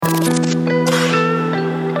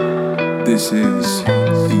This is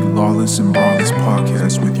the Lawless and Braless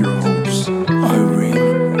podcast with your hosts,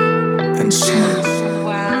 Irene and Smith.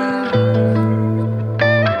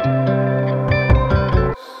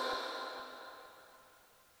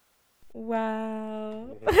 Wow.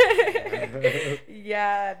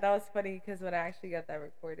 Yeah, that was funny because when I actually got that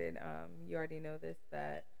recorded, you already know this,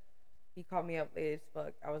 that he called me up late as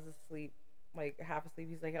fuck. I was asleep, like half asleep.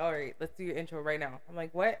 He's like, all right, let's do your intro right now. I'm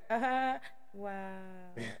like, what? Wow.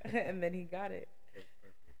 And then he got it.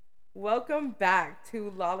 Welcome back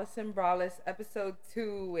to Lawless and Braless episode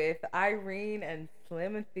 2 with Irene and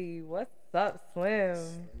Slimothy. What's up, Slim?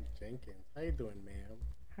 Slim Jenkins. How you doing,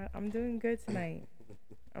 ma'am? I'm doing good tonight.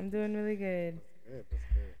 I'm doing really good. That's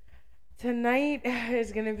good. Tonight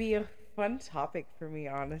is going to be a fun topic for me,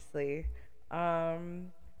 honestly.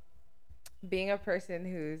 Being a person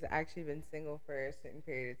who's actually been single for a certain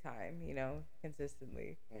period of time,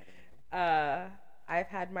 consistently. I've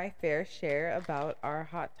had my fair share about our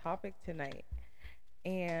hot topic tonight.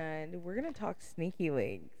 And we're going to talk sneaky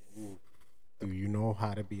links. Ooh. Do you know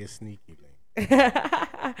how to be a sneaky link?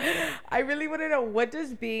 I really want to know, what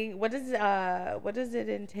does it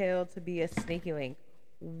entail to be a sneaky link?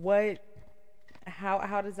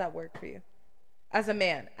 How does that work for you? As a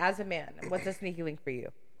man, what's a sneaky link for you?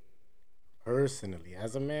 Personally,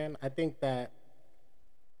 as a man, I think that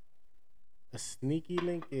a sneaky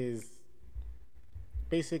link is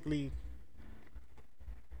basically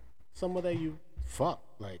someone that you fuck,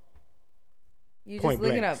 like You point just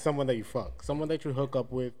looking blank, up. someone that you fuck, someone that you hook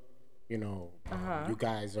up with. Uh-huh. You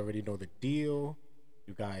guys already know the deal.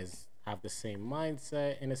 You guys have the same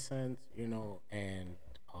mindset in a sense, and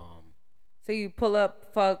So you pull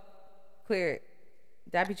up, fuck, clear it,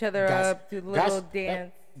 dap each other up, do the little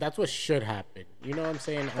dance. That's what should happen. You know what I'm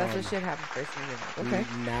saying? That's what should happen first. Okay.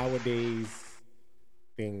 Nowadays,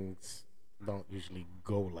 things don't usually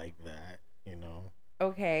go like that,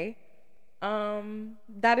 Okay.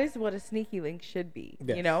 That is what a sneaky link should be.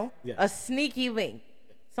 Yes. Yes. A sneaky link,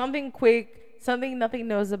 something quick, something nothing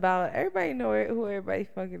knows about. Everybody know who everybody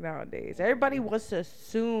fucking nowadays. Everybody wants to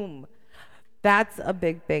assume. That's a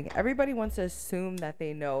big thing. Everybody wants to assume that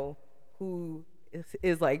they know who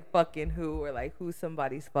is like fucking who, or like who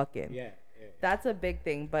somebody's fucking. Yeah. That's a big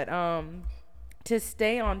thing. But to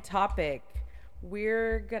stay on topic,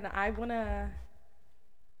 I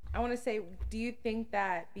wanna say, do you think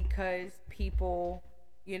that because people,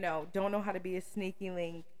 don't know how to be a sneaky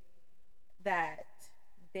link, that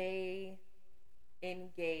they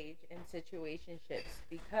engage in situationships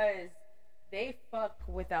because they fuck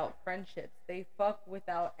without friendships, they fuck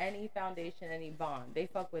without any foundation, any bond, they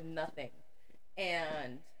fuck with nothing,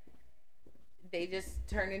 and they just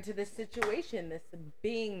turn into this situation, this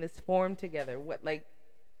being, this form together?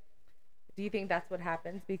 Do you think that's what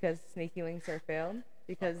happens because sneaky links are failed?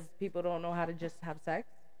 Because people don't know how to just have sex?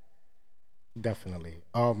 Definitely.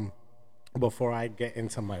 Before I get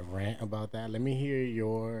into my rant about that, let me hear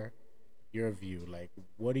your view. Like,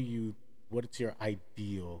 what's your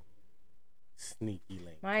ideal sneaky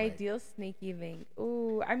link? My ideal sneaky link.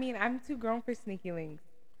 Ooh, I mean, I'm too grown for sneaky links.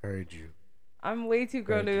 Heard you. I'm way too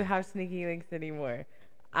grown to have sneaky links anymore.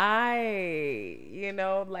 That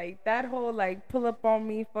whole, pull up on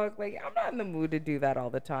me, fuck, I'm not in the mood to do that all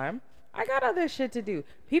the time. I got other shit to do.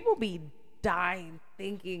 People be dying,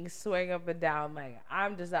 thinking, swaying up and down,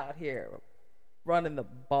 I'm just out here running the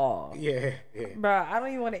ball. Yeah. Bro, I don't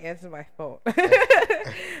even want to answer my phone.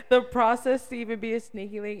 The process to even be a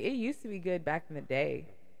sneaky link, it used to be good back in the day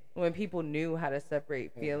when people knew how to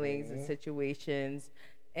separate feelings and situations,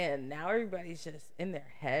 and now everybody's just in their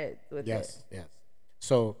heads with it. Yes.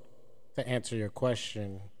 So, to answer your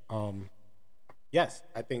question, yes,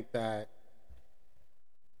 I think that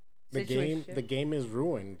the game is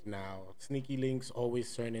ruined now. Sneaky links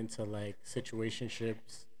always turn into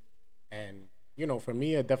situationships, and for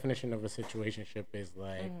me, a definition of a situationship is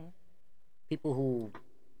people who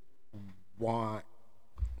want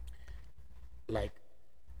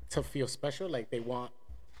to feel special,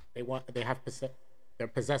 they're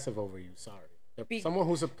possessive over you. Someone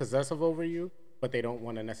who's possessive over you, but they don't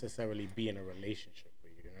want to necessarily be in a relationship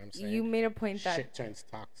with you. You know what I'm saying? You made a point that shit turns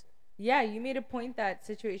toxic. Yeah, you made a point that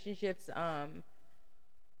situationships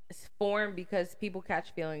form because people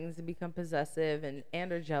catch feelings and become possessive and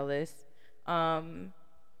are jealous. And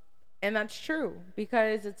that's true,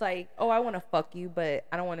 because it's I want to fuck you, but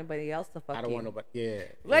I don't want anybody else to fuck you. I don't want nobody. Yeah.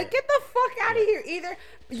 Get the fuck out of here. Either,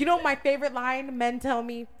 my favorite line, men tell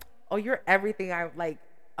me, oh, you're everything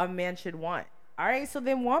a man should want. All right, so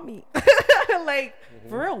then want me.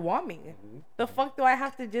 For real, want me. The fuck do I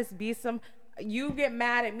have to just be you get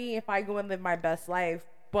mad at me if I go and live my best life,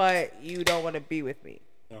 but you don't want to be with me?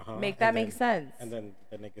 Make that make sense. And then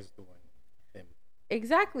the niggas doing him.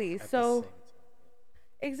 Exactly. At the So same time.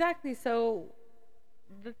 exactly. So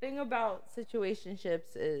the thing about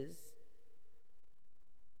situationships is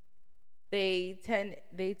they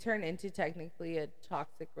turn into technically a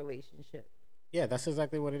toxic relationship. Yeah, that's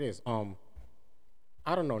exactly what it is.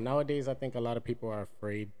 I don't know. Nowadays, I think a lot of people are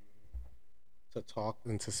afraid to talk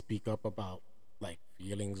and to speak up about like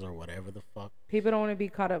feelings or whatever the fuck. People don't want to be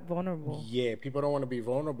caught up vulnerable. Yeah, people don't want to be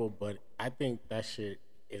vulnerable, but I think that shit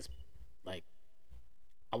is like,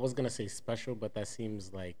 I was gonna say special, but that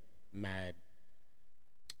seems like mad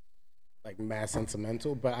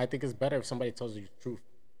sentimental. But I think it's better if somebody tells you the truth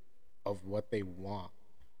of what they want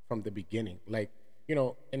from the beginning. Like, you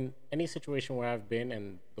know, in any situation where I've been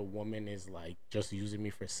and the woman is like just using me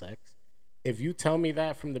for sex, if you tell me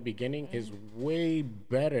that from the beginning, is way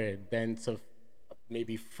better than to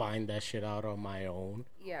maybe find that shit out on my own.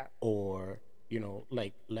 Yeah. Or, you know,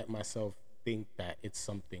 like let myself think that it's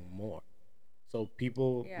something more. So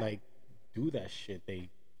people like do that shit. They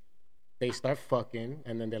start fucking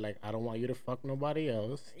and then they're like, I don't want you to fuck nobody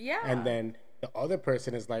else. Yeah. And then the other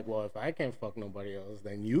person is like, well, if I can't fuck nobody else,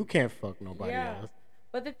 then you can't fuck nobody else.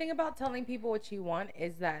 But the thing about telling people what you want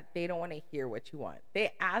is that they don't want to hear what you want.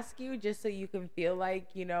 They ask you just so you can feel like,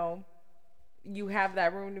 you know, you have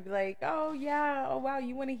that room to be like, oh, yeah, oh, wow,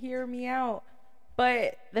 you want to hear me out.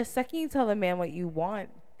 But the second you tell a man what you want,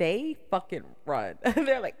 they fucking run.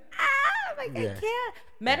 They're like, I can't.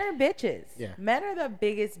 Men are bitches. Yeah. Men are the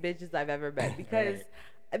biggest bitches I've ever met because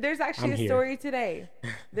there's actually a story today.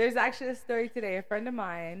 A friend of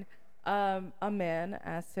mine, a man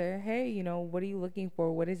asked her, hey, you know, what are you looking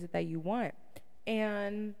for? What is it that you want?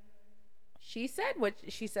 And she said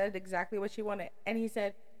exactly what she wanted. And he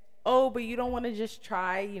said, oh, but you don't want to just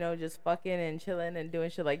try, you know, just fucking and chilling and doing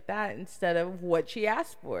shit like that instead of what she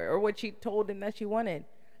asked for or what she told him that she wanted.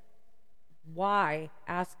 Why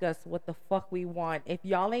ask us what the fuck we want if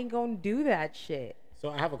y'all ain't gonna do that shit? So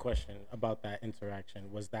I have a question about that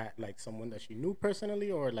interaction. Was that like someone that she knew personally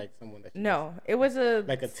or like someone that she it was a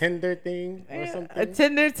Tinder thing or something? A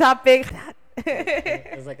Tinder topic.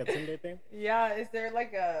 It's like a Tinder thing? Yeah, is there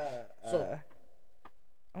like a So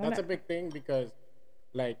that's a big thing because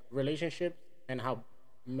like relationships and how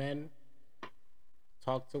men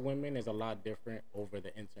talk to women is a lot different over the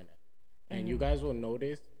internet. And you guys will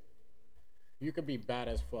notice you could be bad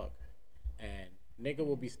as fuck and nigga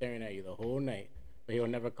will be staring at you the whole night, but he'll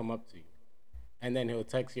never come up to you. And then he'll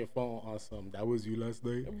text your phone on some, that was you last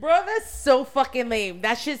night? Bro, that's so fucking lame.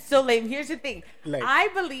 That shit's so lame. Here's the thing. Like, I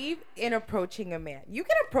believe in approaching a man. You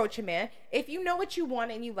can approach a man. If you know what you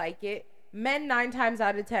want and you like it, men 9 times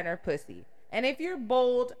out of 10 are pussy. And if you're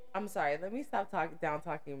bold, I'm sorry, let me stop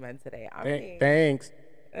talking men today. Thanks.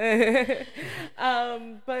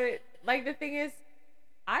 But like the thing is,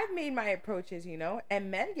 I've made my approaches, you know,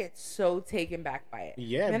 and men get so taken back by it.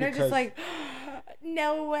 Yeah, men are just like,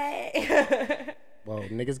 no way. Well,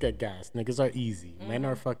 niggas get gassed. Niggas are easy. Men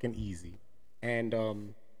are fucking easy. And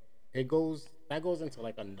that goes into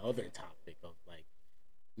like another topic of like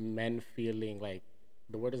men feeling like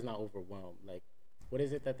the word is not overwhelmed. Like, what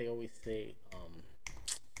is it that they always say?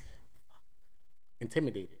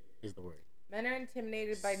 Intimidated is the word. Men are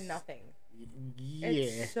intimidated by nothing. Yeah.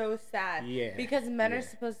 It's so sad. Yeah. Because men are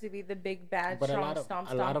supposed to be the big bad but stomp,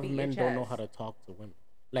 a lot of men don't know how to talk to women.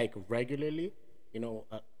 Like regularly, you know,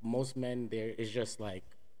 most men there is just like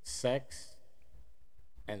sex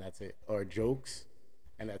and that's it. Or jokes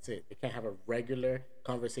and that's it. They can't have a regular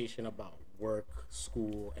conversation about work,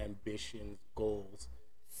 school, ambitions, goals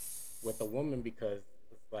with a woman because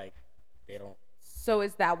it's like they don't. So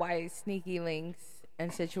is that why sneaky links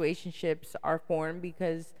and situationships are formed?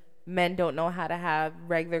 Because men don't know how to have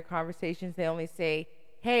regular conversations. They only say,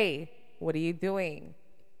 hey, what are you doing?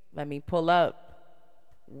 Let me pull up.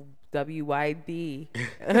 WYD.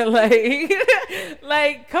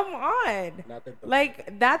 like, come on.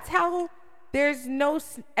 Like, that's how there's no,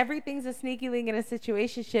 everything's a sneaky link in a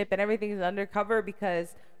situationship and everything's undercover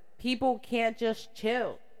because people can't just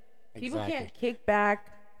chill. People can't kick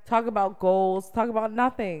back, talk about goals, talk about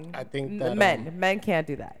nothing. I think that men can't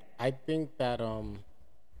do that. I think that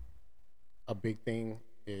a big thing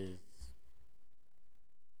is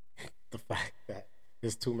the fact that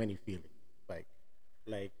there's too many feelings.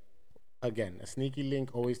 Like again, a sneaky link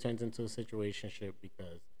always turns into a situationship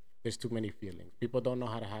because there's too many feelings. People don't know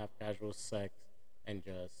how to have casual sex and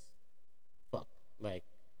just fuck. Like,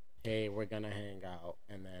 hey, we're gonna hang out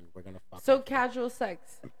and then we're gonna fuck. So casual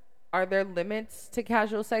sex. Are there limits to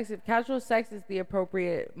casual sex? If casual sex is the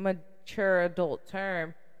appropriate mature adult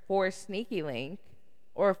term for sneaky link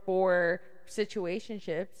or for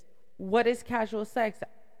situationships, what is casual sex?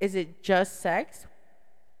 Is it just sex?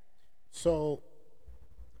 So,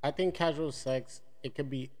 I think casual sex, it could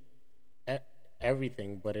be e-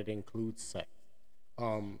 everything, but it includes sex.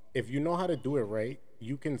 If you know how to do it right,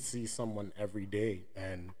 you can see someone every day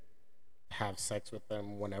and have sex with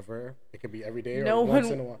them whenever. It could be every day or No once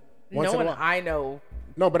one, in a while. no one I know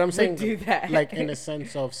No, but I'm would saying do that. like in a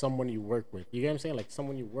sense of someone you work with. You get what I'm saying? Like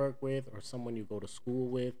someone you work with or someone you go to school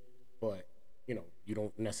with, but you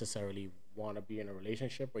don't necessarily want to be in a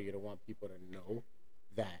relationship or you don't want people to know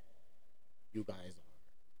that you guys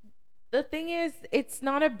are. The thing is, it's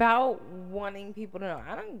not about wanting people to know.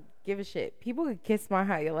 I don't give a shit. People can kiss my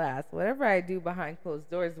high ass. Whatever I do behind closed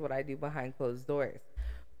doors is what I do behind closed doors.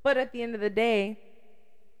 But at the end of the day,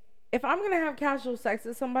 if I'm gonna have casual sex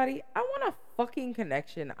with somebody, I want a fucking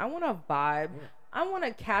connection. I want a vibe. I want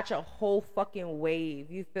to catch a whole fucking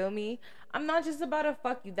wave. You feel me? I'm not just about to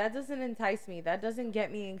fuck you. That doesn't entice me. That doesn't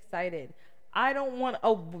get me excited. I don't want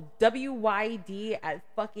a WYD at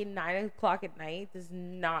fucking 9 o'clock at night. Does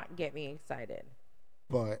not get me excited.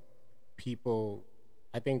 But people,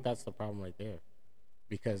 I think that's the problem right there,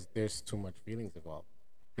 because there's too much feelings involved.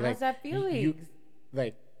 How's that feelings?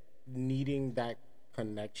 Like needing that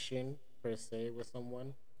connection per se with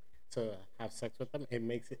someone to have sex with them,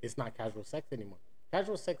 it's not casual sex anymore.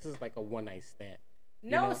 Casual sex is like a one night stand.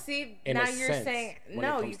 No, see, now you're saying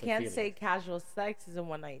no, you can't say casual sex is a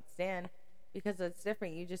one night stand because it's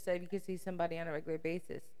different. You just said you can see somebody on a regular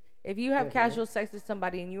basis. If you have casual sex with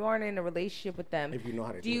somebody and you aren't in a relationship with them, if you know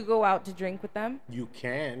how to do you go out to drink with them? You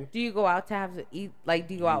can. Do you go out to have to eat? Like,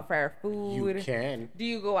 do you go out for food? You can. Do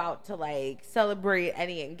you go out to like celebrate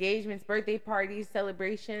any engagements, birthday parties,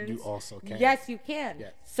 celebrations? You also can. Yes, you can.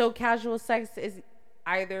 Yes. So casual sex is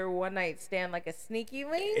either one night stand, like a sneaky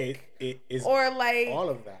link, it is, or like all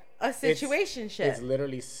of that. A situationship. It's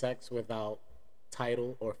literally sex without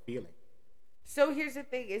title or feeling. So here's the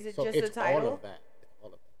thing: is it just it's the title? all of that. It's all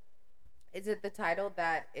of that. Is it the title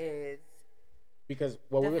that is because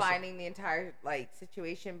defining the entire like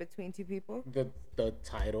situation between two people? The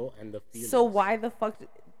title and the feeling. So why the fuck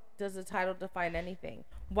does the title define anything?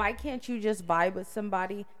 Why can't you just vibe with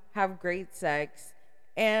somebody, have great sex,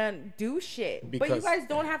 and do shit? But you guys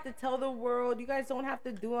don't have to tell the world. You guys don't have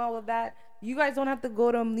to do all of that. You guys don't have to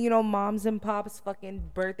go to moms and pops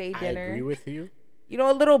fucking birthday dinner. I agree with you.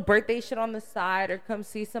 A little birthday shit on the side, or come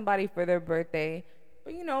see somebody for their birthday.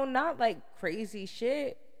 But not like crazy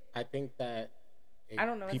shit. I think that I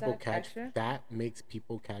don't know. People that makes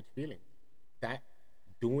people catch feelings. That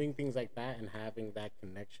doing things like that and having that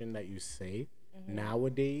connection that you say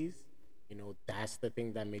nowadays, that's the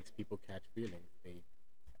thing that makes people catch feelings.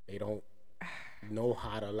 They don't know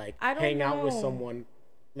how to like hang out with someone.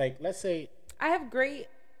 Like, let's say I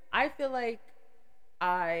feel like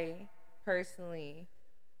I personally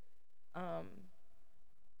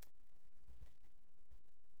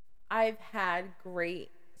I've had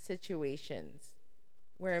great situations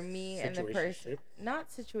where me and the person, not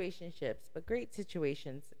situationships, but great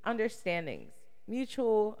situations, understandings,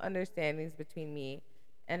 mutual understandings between me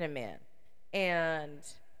and a man. And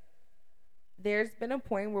there's been a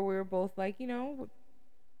point where we were both like, we don't,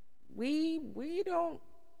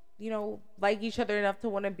 like each other enough to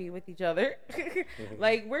want to be with each other.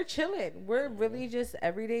 Like, we're chilling. We're really just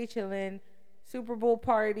everyday chilling. Super Bowl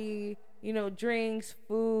party, drinks,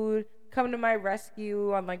 food, come to my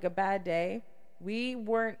rescue on like a bad day. We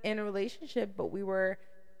weren't in a relationship, but we were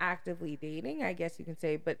actively dating, I guess you can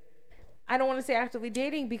say. But I don't want to say actively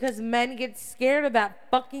dating because men get scared of that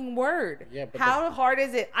fucking word. Yeah, but how hard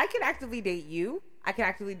is it? I can actively date you. I can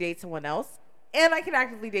actively date someone else. And I can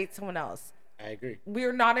actively date someone else. I agree.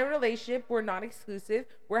 We're not in a relationship. We're not exclusive.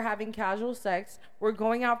 We're having casual sex. We're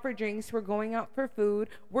going out for drinks. We're going out for food.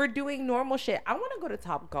 We're doing normal shit. I want to go to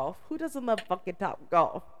Top Golf. Who doesn't love fucking Top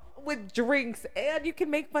Golf? With drinks. And you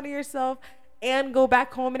can make fun of yourself and go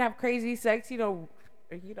back home and have crazy sex. Roadhead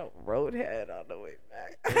on the way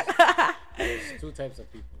back. There's two types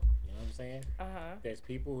of people. You know what I'm saying? There's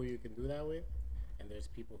people who you can do that with, and there's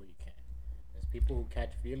people who you can't. There's people who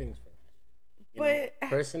catch feelings for that. But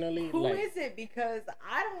personally, who is it? Because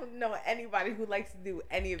I don't know anybody who likes to do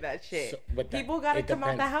any of that shit. People gotta come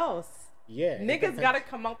out the house. Yeah, niggas gotta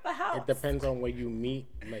come out the house. It depends on where you meet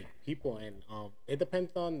like people, and it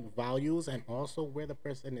depends on values and also where the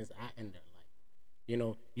person is at in their life.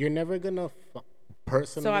 You're never gonna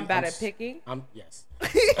personally. So I'm bad at picking. Yes.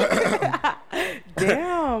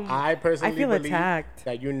 Damn. I personally feel believe attacked.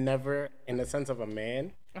 that you're never, in the sense of a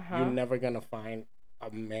man, you're never gonna find a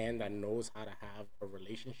man that knows how to have a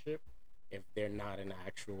relationship if they're not an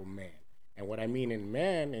actual man. And what I mean in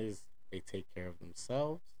man is they take care of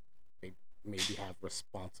themselves. They maybe have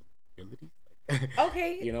responsibilities.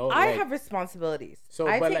 Okay, You know, I like, have responsibilities. so,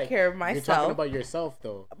 I but take like, care of you're myself. talking about yourself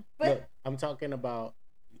though. But Look, I'm talking about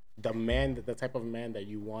the man, the type of man that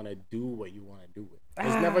you want to do what you want to do with.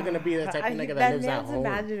 It's never gonna be the type of nigga that lives at home.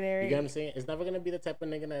 Imaginary. You get what I'm saying? It's never gonna be the type of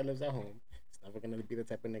nigga that lives at home. It's never gonna be the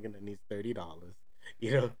type of nigga that needs $30.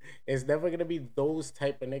 You know, it's never gonna be those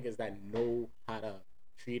type of niggas that know how to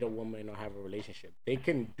treat a woman or have a relationship. They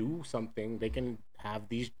can do something. They can have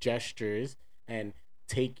these gestures and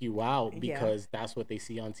take you out because that's what they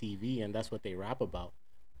see on TV and that's what they rap about.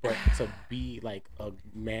 But to be like a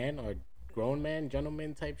man or grown man,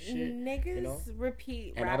 gentleman type shit, niggas, you know?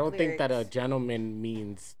 repeat And rap I don't think that a lyrics. gentleman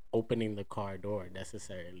means opening the car door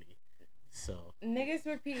necessarily. So Niggas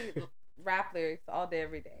repeat rap lyrics all day,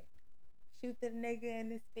 every day. Shoot the nigga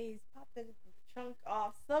in his face, pop the trunk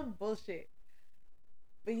off, some bullshit.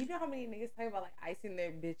 But you know how many niggas talk about like icing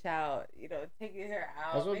their bitch out, you know, taking her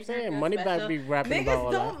out. that's what I'm making her saying. feel Moneybag special. be rapping Niggas about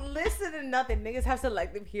all don't that. listen to nothing. Niggas have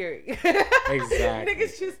selective hearing. Exactly.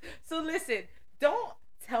 Niggas just so listen. Don't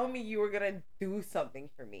tell me you were gonna do something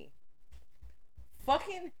for me.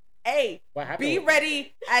 Fucking What happened be with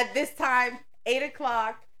ready at this time,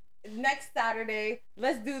 8:00 next Saturday.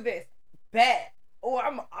 Let's do this. Bet. Oh,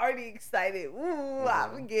 I'm already excited. Ooh,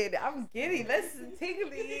 I'm giddy. Let's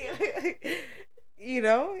tickly. You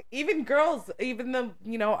know, even girls, even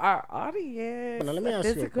the our audience. Now, let me ask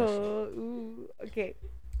you a physical. question. Ooh, okay.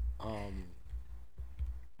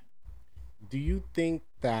 Do you think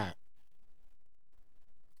that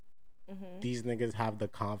Mm-hmm. these niggas have the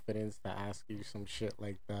confidence to ask you some shit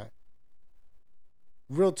like that?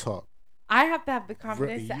 Real talk. I have to have the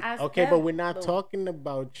confidence to ask. Okay, them, but we're not though. talking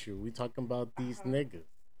about you. We're talking about these niggas.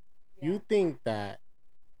 Yeah. You think that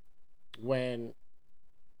when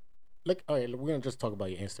look, all right, we're gonna just talk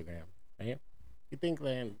about your Instagram, right? You think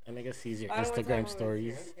that a nigga sees your I don't wanna talk Instagram about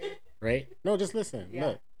stories, Instagram, okay? right? No, just listen. Yeah.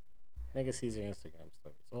 Look, nigga sees your Instagram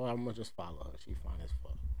stories. Oh, I'm gonna just follow her. She fine as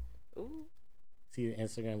fuck. Ooh. See the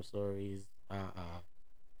Instagram stories.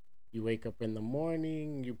 You wake up in the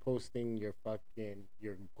morning, you posting your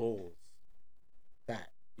goals.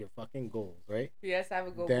 Your fucking goals, right? Yes, I have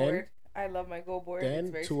a go Then- board. I love my go board. It's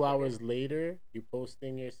Then very 2 supportive. hours later, you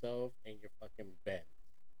posting yourself in your fucking bed.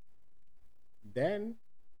 Then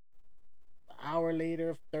an hour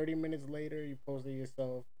later, 30 minutes later, you posted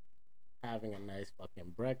yourself having a nice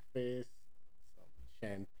fucking breakfast, some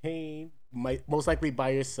champagne, most likely by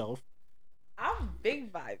yourself. I'm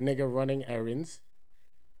big vibe. Nigga running errands.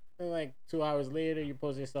 And like 2 hours later, you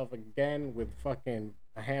post yourself again with fucking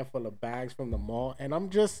a handful of bags from the mall. And I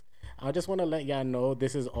just want to let y'all know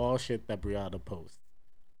this is all shit that Brianna posts.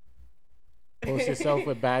 Post yourself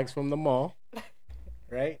with bags from the mall,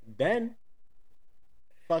 right? Then,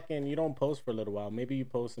 fucking, you don't post for a little while. Maybe you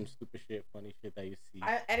post some stupid shit, funny shit that you see.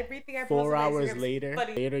 Everything I post 4 on hours Instagram is later,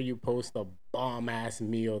 funny. you post a bomb ass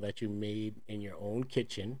meal that you made in your own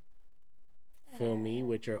kitchen. Feel me?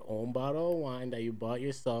 With your own bottle of wine that you bought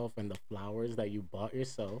yourself and the flowers that you bought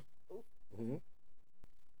yourself. Mm-hmm.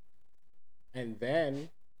 And then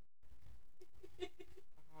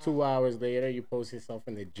 2 hours later, you post yourself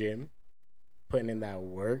in the gym, putting in that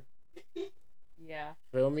work. Yeah.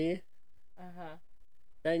 Feel me? Uh-huh.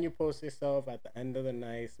 Then you post yourself at the end of the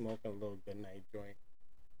night, smoking a little good night joint.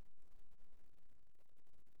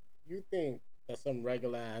 You think that some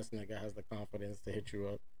regular ass nigga has the confidence to hit you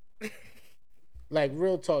up? Like,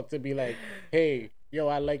 real talk, to be like, hey, yo,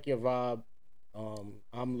 I like your vibe.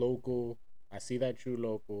 I'm local. I see that you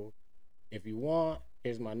local. If you want,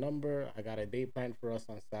 here's my number. I got a date planned for us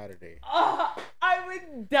on Saturday. Oh, I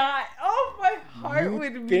would die. Oh, my heart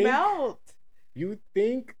would melt. You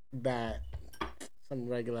think that some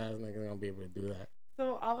regular ass nigga gonna be able to do that?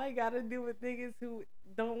 So all I gotta do with niggas who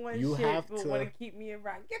don't want You shit have but to- want to keep me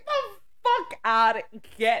around, get the fuck out of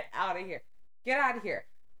here. Get out of here.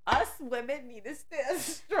 Us women need to stand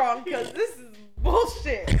strong because this is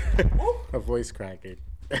bullshit. Her voice cracking.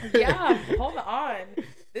 Yeah, hold on.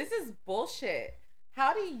 This is bullshit.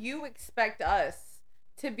 How do you expect us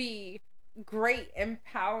to be great,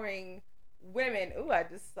 empowering women? Ooh, I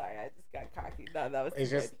just got cocky. No, that was It's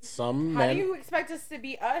too just good. some How men. do you expect us to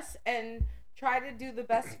be us and try to do the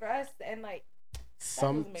best for us and like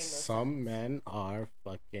Some doesn't make no some sense. men are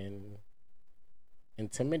fucking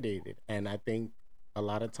intimidated, and I think a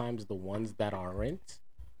lot of times the ones that aren't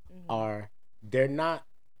they're not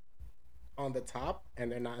on the top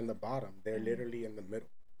and they're not in the bottom. They're literally in the middle.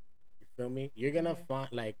 You feel me? You're gonna find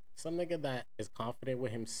like some nigga that is confident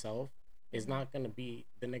with himself is not gonna be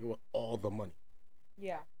the nigga with all the money.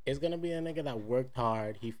 Yeah. It's gonna be a nigga that worked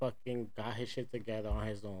hard. He fucking got his shit together on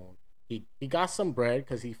his own. He got some bread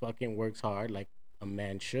because he fucking works hard like a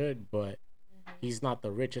man should, but he's not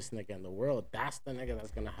the richest nigga in the world. That's the nigga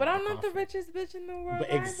that's gonna have. But I'm the not the confidence. richest bitch in the world.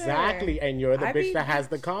 But exactly, and you're the I bitch be that has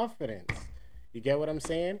the bitch. confidence. You get what I'm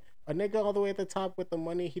saying? A nigga all the way at the top with the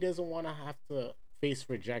money, he doesn't want to have to face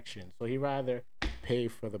rejection, so he rather pay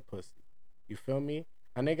for the pussy. You feel me?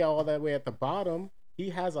 A nigga all that way at the bottom,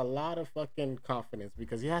 he has a lot of fucking confidence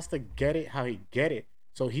because he has to get it how he get it.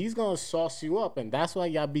 So he's gonna sauce you up, and that's why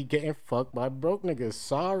y'all be getting fucked by broke niggas.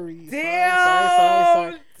 Sorry,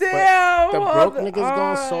 Damn, But the broke hold niggas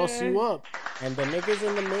gonna sauce you on. up, and the niggas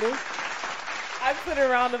in the middle, I put a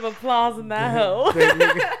round of applause in that hoe.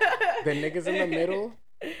 the niggas in the middle,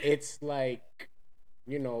 it's like,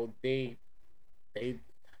 you know, they,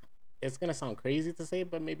 it's gonna sound crazy to say,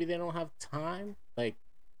 but maybe they don't have time, like.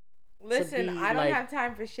 Listen, I don't like, have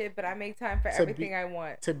time for shit, but I make time for everything I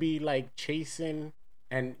want. To be like chasing,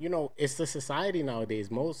 and you know, it's the society nowadays.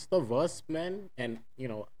 Most of us men, and you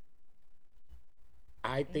know,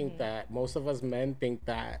 I think that most of us men think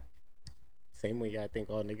that same way. I think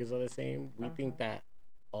all niggas are the same. We think that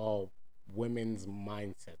all women's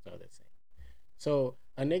mindsets are the same. So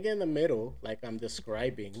a nigga in the middle, like I'm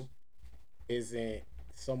describing, isn't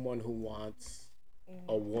someone who wants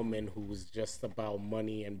a woman who's just about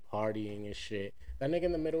money and partying and shit. That nigga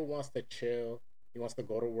in the middle wants to chill. He wants to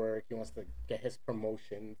go to work. He wants to get his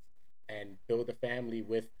promotions and build a family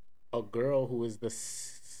with a girl who is the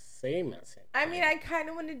same as him. I mean, I kind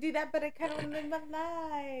of want to do that, but I kind of want to live my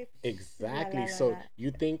life. Exactly. La, la, la, So la.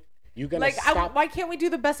 you think you're gonna like, stop? why can't we do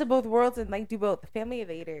the best of both worlds and like do both? Family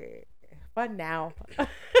later, fun now.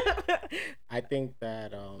 I think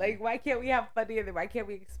that like, why can't we have fun together? Why can't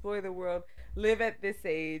we explore the world, live at this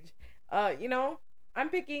age? You know, I'm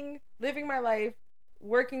picking living my life,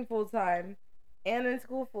 working full time, and in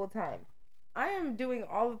school full time. I am doing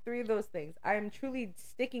all three of those things. I am truly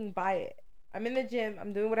sticking by it. I'm in the gym.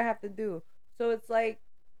 I'm doing what I have to do. So it's like,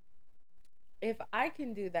 if I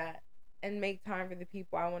can do that and make time for the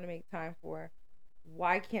people I want to make time for,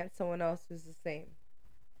 why can't someone else who's the same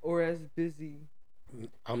or as busy?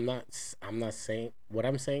 I'm not saying, what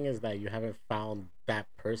I'm saying is that you haven't found that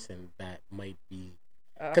person that might be,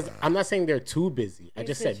 because I'm not saying they're too busy. I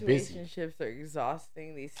just said busy. Relationships are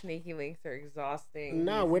exhausting. These sneaky links are exhausting.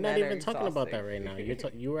 No, These we're not men even are talking about that exhausting. right now.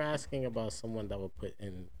 You were asking about someone that would put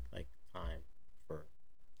in like time for.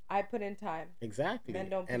 I put in time. Exactly. Men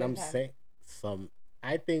don't put and in I'm time. saying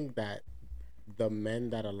I think that the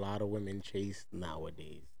men that a lot of women chase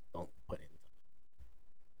nowadays don't put in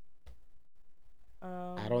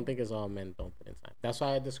time. I don't think it's all men don't put in time. That's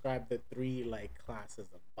why I described the three like classes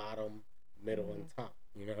of bottom, middle, and top.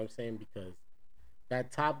 You know what I'm saying? Because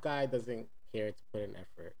that top guy doesn't care to put in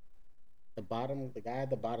effort. The guy at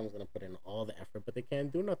the bottom is gonna put in all the effort, but they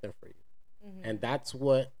can't do nothing for you. And that's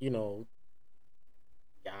what, you know,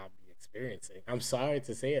 y'all be experiencing. I'm sorry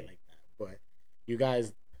to say it like that, but you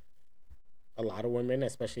guys, a lot of women,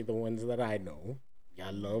 especially the ones that I know,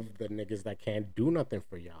 y'all love the niggas that can't do nothing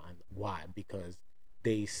for y'all. And why? Because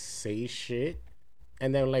they say shit,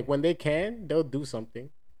 and then like when they can, they'll do something,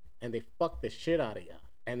 and they fuck the shit out of y'all,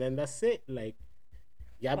 and then that's it. Like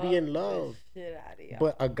y'all be in love. Shit out of y'all.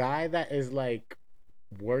 But a guy that is like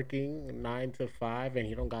working 9 to 5 and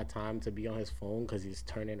he don't got time to be on his phone because he's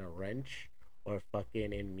turning a wrench or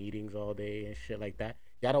fucking in meetings all day and shit like that.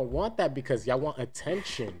 Y'all don't want that because y'all want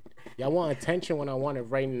attention. Y'all want attention when I want it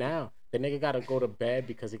right now. The nigga gotta go to bed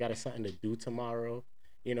because he got something to do tomorrow.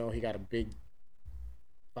 You know, he got a big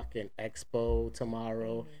fucking expo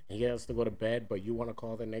tomorrow and he has to go to bed, but you want to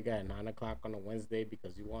call the nigga at 9 o'clock on a Wednesday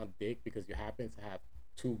because you want dick because you happen to have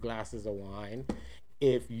 2 glasses of wine.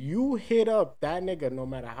 If you hit up that nigga, no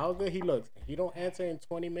matter how good he looks, he don't answer in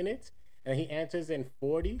 20 minutes and he answers in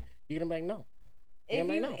 40, you're gonna be like, no. If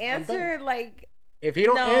you answer like, if he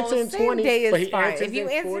don't answer in 20, day is but he fine. answers If you in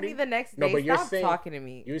answer 40, me the next no, day, but you're stop saying, talking to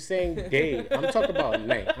me. You're saying day. I'm talking about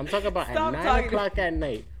night. I'm talking about Stop at 9 talking to o'clock at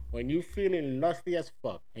night when you feeling lusty as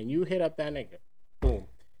fuck and you hit up that nigga. Boom.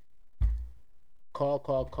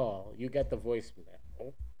 Call. You get the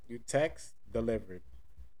voicemail. You text, delivered.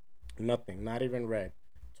 Nothing. Not even read.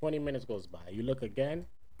 20 minutes goes by. You look again.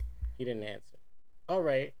 He didn't answer. All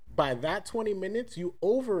right. By that 20 minutes, you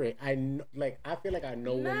over it. I feel like I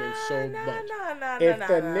know women so much. If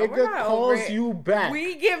the nigga calls you back,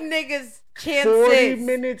 we give niggas chances. 40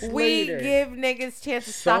 minutes we later, give niggas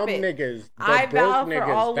chances. Some Stop it. niggas, I vow broke for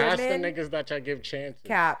niggas, all that's women. the niggas that y'all give chances.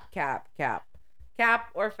 Cap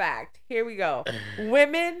or fact. Here we go.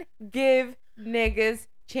 Women give niggas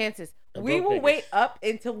chances. We will wait up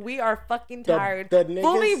until we are fucking tired, the niggas,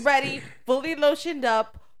 fully ready, fully lotioned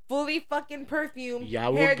up, fully fucking perfumed,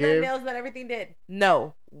 Y'all will hair done, give- nails done, everything did.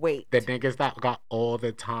 No, wait. The niggas that got all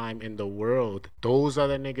the time in the world, those are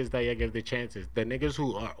the niggas that you give the chances. The niggas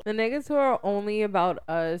who are only about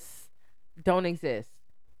us don't exist.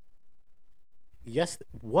 Yes,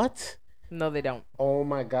 what? No, they don't. Oh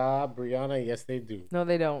my God, Brianna, yes they do. No,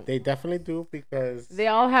 they don't. They definitely do because they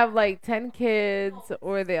all have like 10 kids,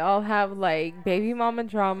 or they all have like baby mama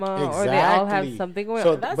drama, or they all have something going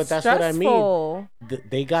on. That's stressful. What I mean.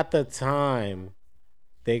 They got the time.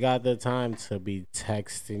 They got the time to be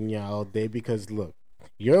texting you all day because look,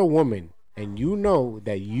 you're a woman and you know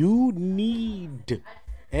that you need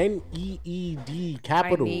NEED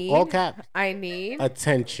capital all caps. I need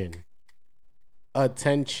attention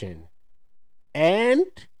and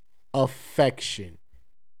affection.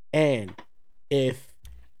 And if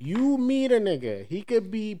you meet a nigga, he could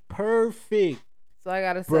be perfect. So I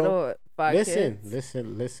gotta settle 5 kids.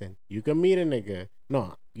 Listen. You can meet a nigga.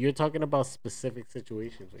 No, you're talking about specific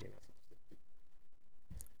situations.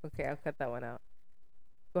 Okay, I'll cut that one out.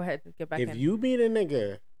 Go ahead, get back in. If you meet a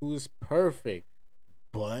nigga who's perfect,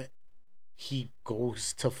 but he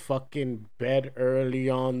goes to fucking bed early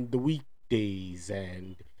on the weekdays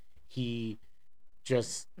and he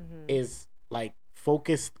just is like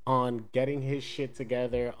focused on getting his shit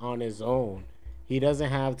together on his own. He doesn't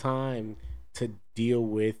have time to deal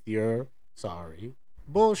with your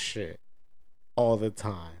bullshit all the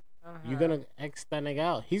time. You're gonna X that nigga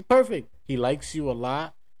out. He's perfect. He likes you a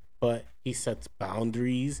lot, but he sets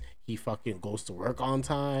boundaries. He fucking goes to work on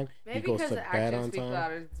time. Maybe he goes to bed on time.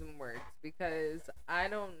 Louder than words, because I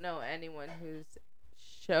don't know anyone who's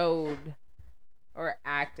showed or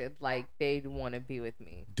acted like they'd want to be with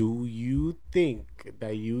me. Do you think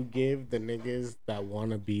that you give the niggas that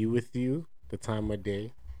want to be with you the time of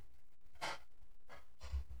day?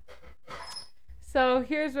 So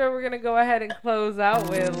here's where we're going to go ahead and close out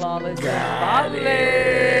with Lawless and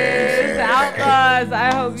Lawless Outlaws.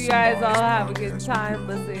 I hope you guys all have a good time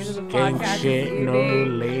listening to the podcast this evening. No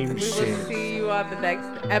lame shit. We will see you on the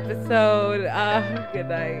next episode. Good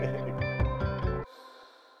night.